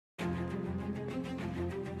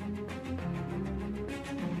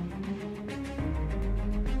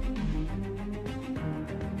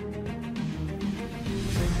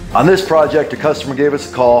On this project, a customer gave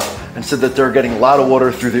us a call and said that they're getting a lot of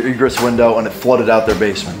water through the egress window and it flooded out their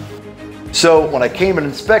basement. So when I came and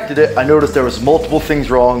inspected it, I noticed there was multiple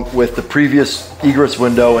things wrong with the previous egress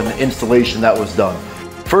window and the installation that was done.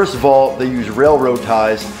 First of all, they use railroad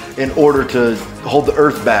ties in order to hold the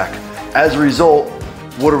earth back. As a result,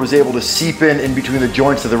 water was able to seep in between the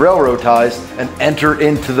joints of the railroad ties and enter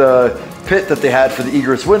into the pit that they had for the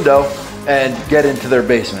egress window and get into their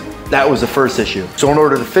basement. That was the first issue. So in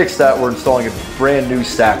order to fix that, we're installing a brand new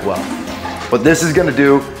stack well. What this is gonna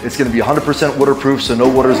do, it's gonna be 100% waterproof, so no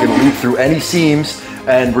water is gonna leak through any seams,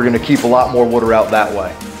 and we're gonna keep a lot more water out that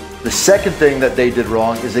way. The second thing that they did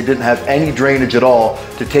wrong is they didn't have any drainage at all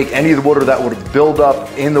to take any of the water that would have built up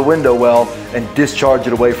in the window well and discharge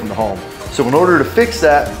it away from the home. So in order to fix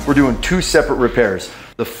that, we're doing two separate repairs.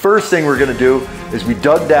 The first thing we're gonna do is we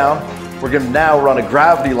dug down. We're gonna now run a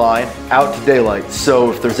gravity line out to daylight.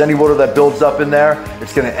 So if there's any water that builds up in there,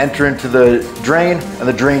 it's gonna enter into the drain and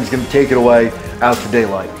the drain's gonna take it away out to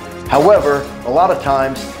daylight. However, a lot of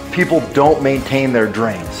times people don't maintain their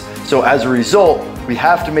drains. So as a result, we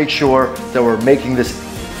have to make sure that we're making this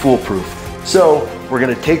foolproof. So we're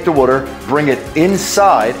gonna take the water, bring it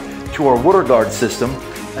inside to our water guard system,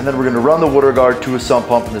 and then we're gonna run the water guard to a sump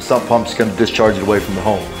pump, and the sump pump's gonna discharge it away from the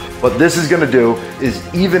home. What this is gonna do is,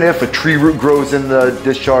 even if a tree root grows in the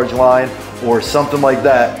discharge line or something like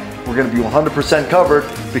that, we're gonna be 100% covered,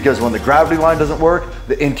 because when the gravity line doesn't work,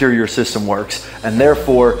 the interior system works. And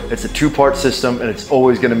therefore, it's a two-part system, and it's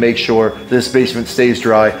always gonna make sure this basement stays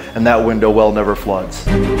dry and that window well never floods.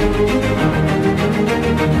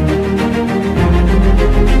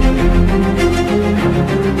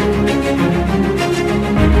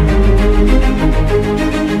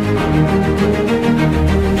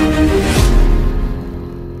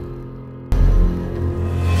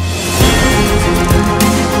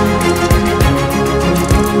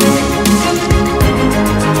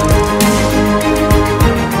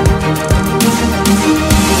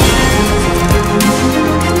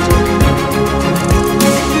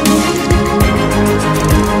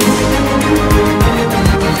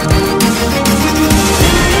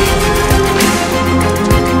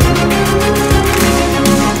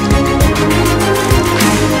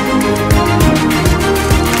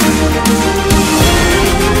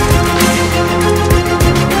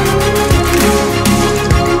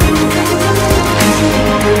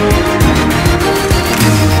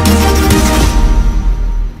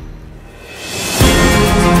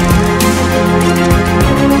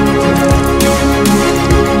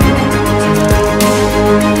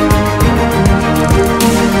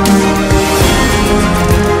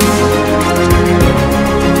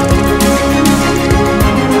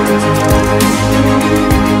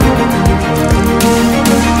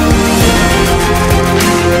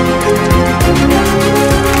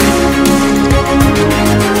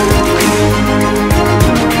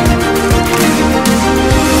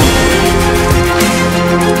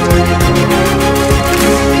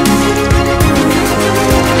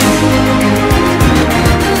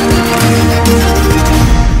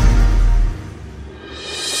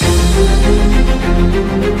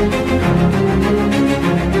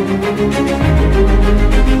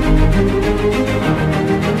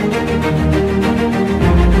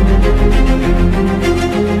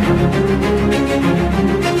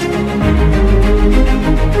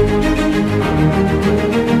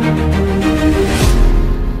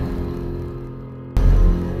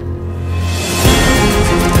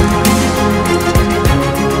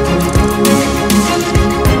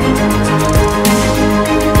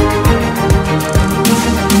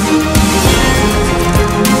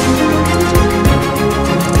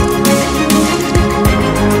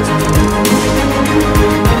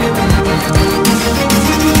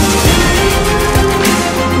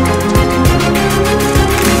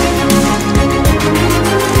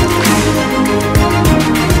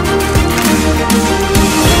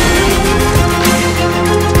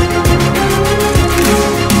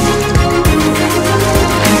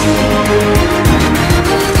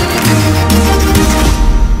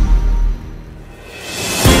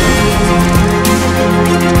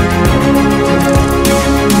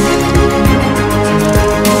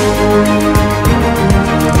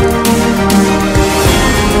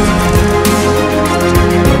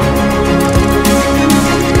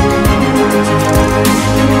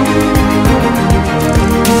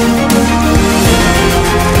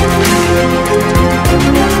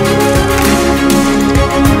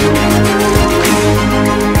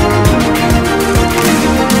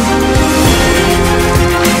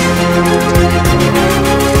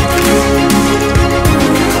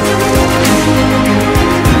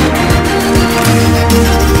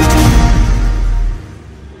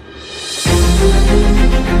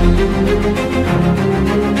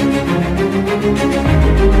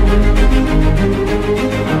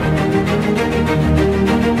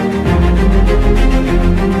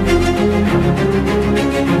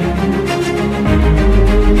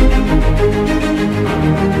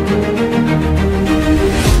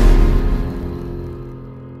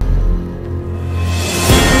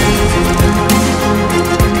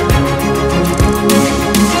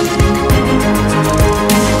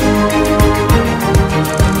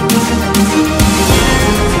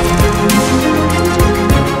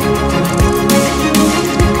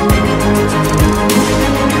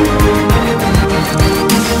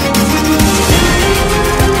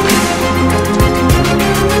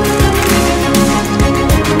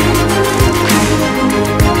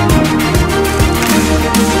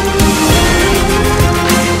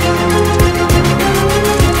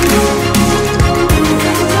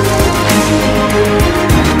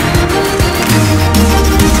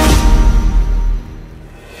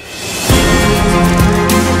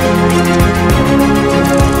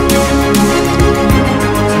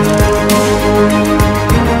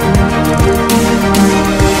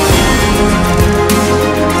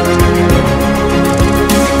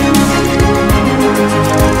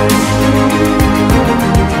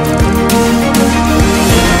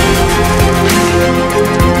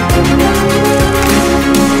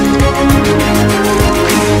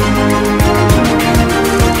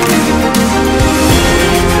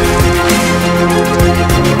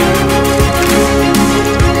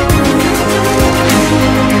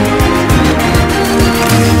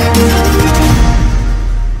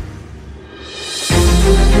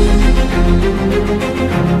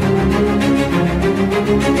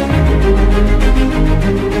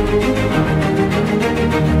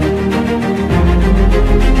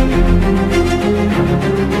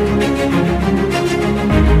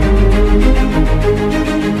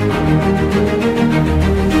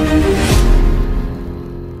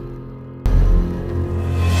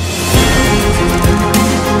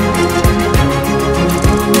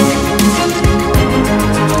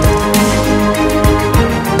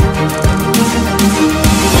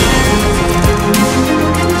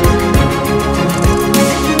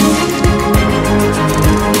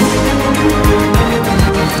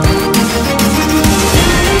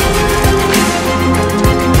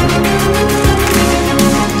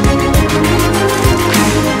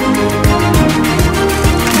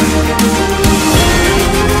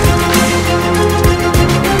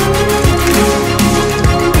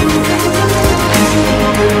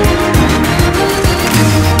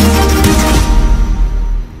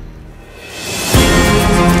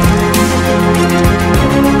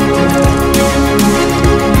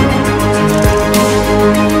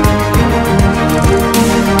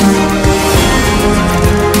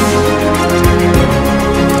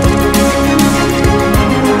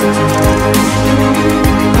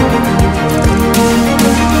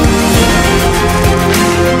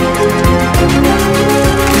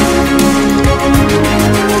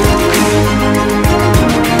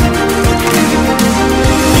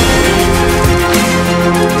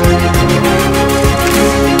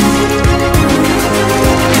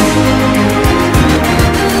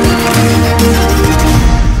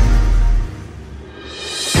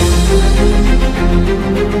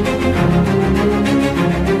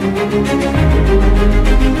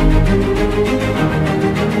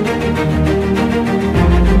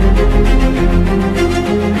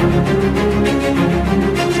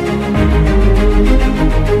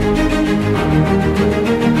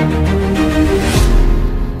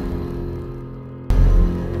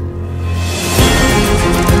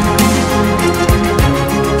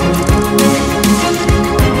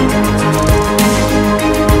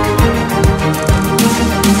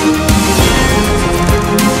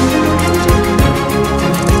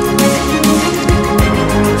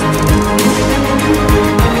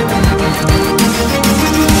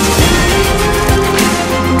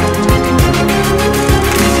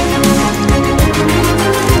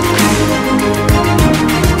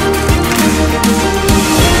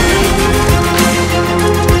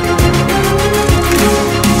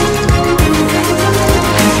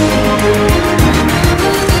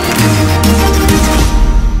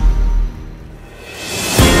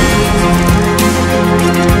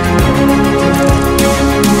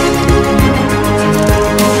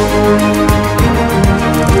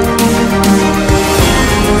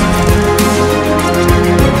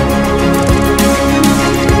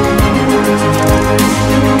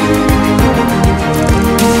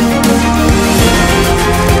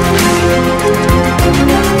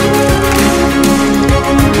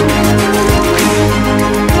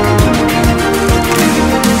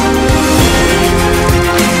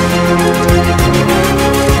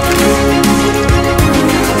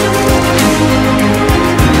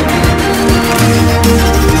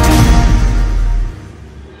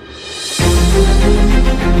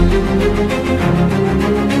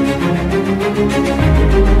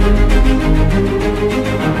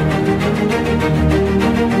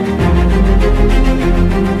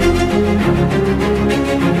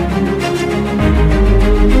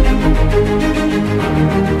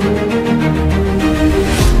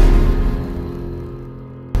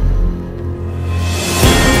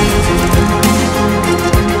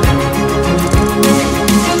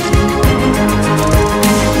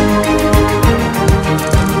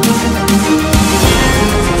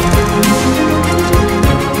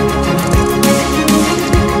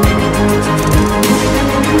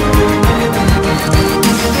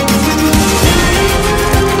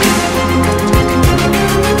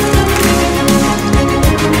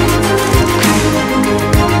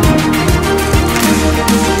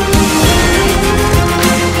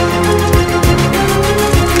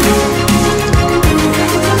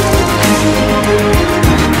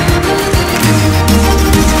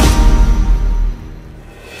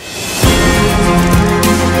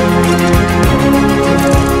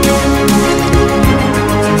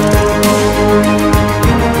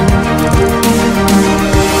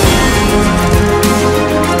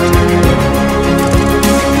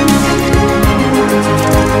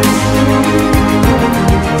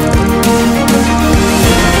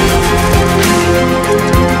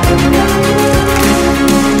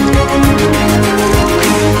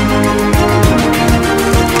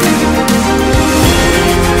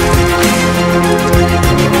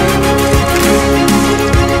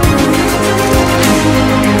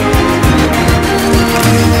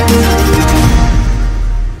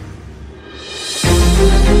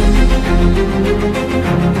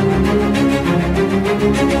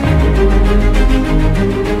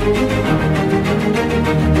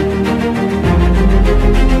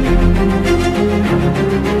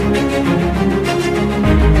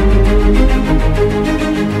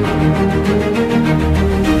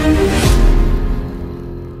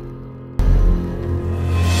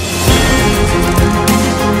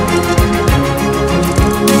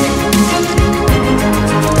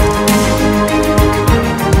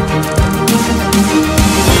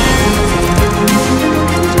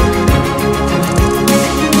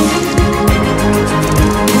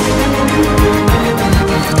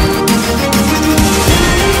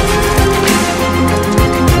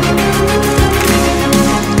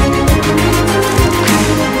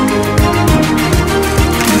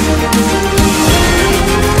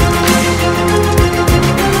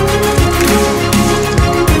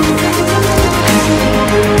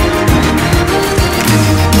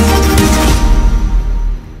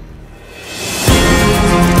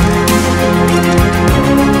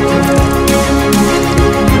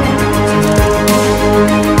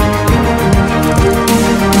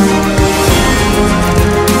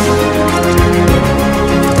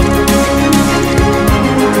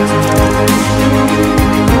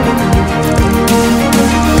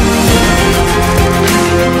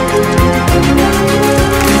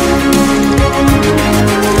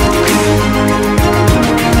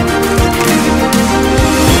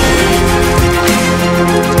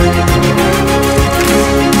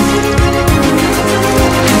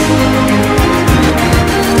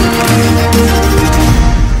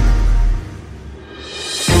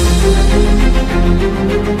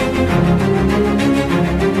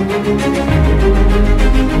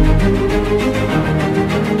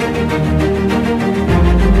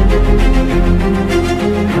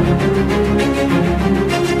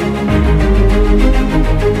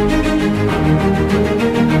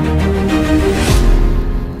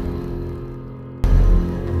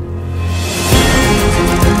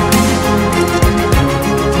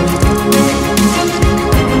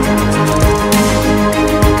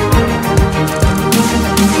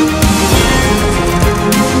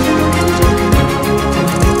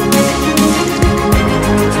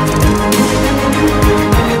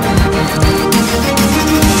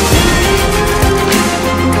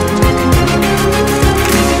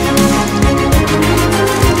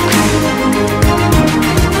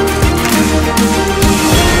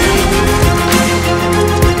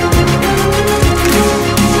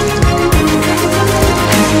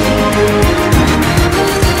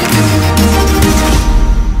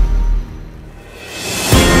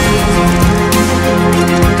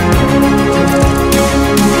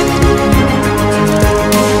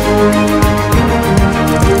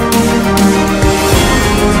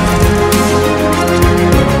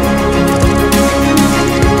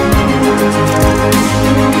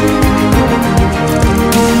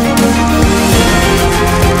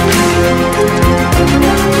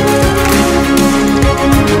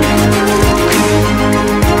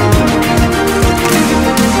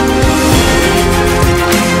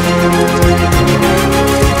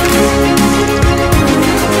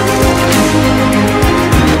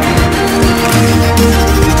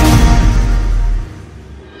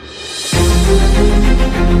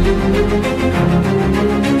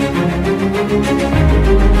 you.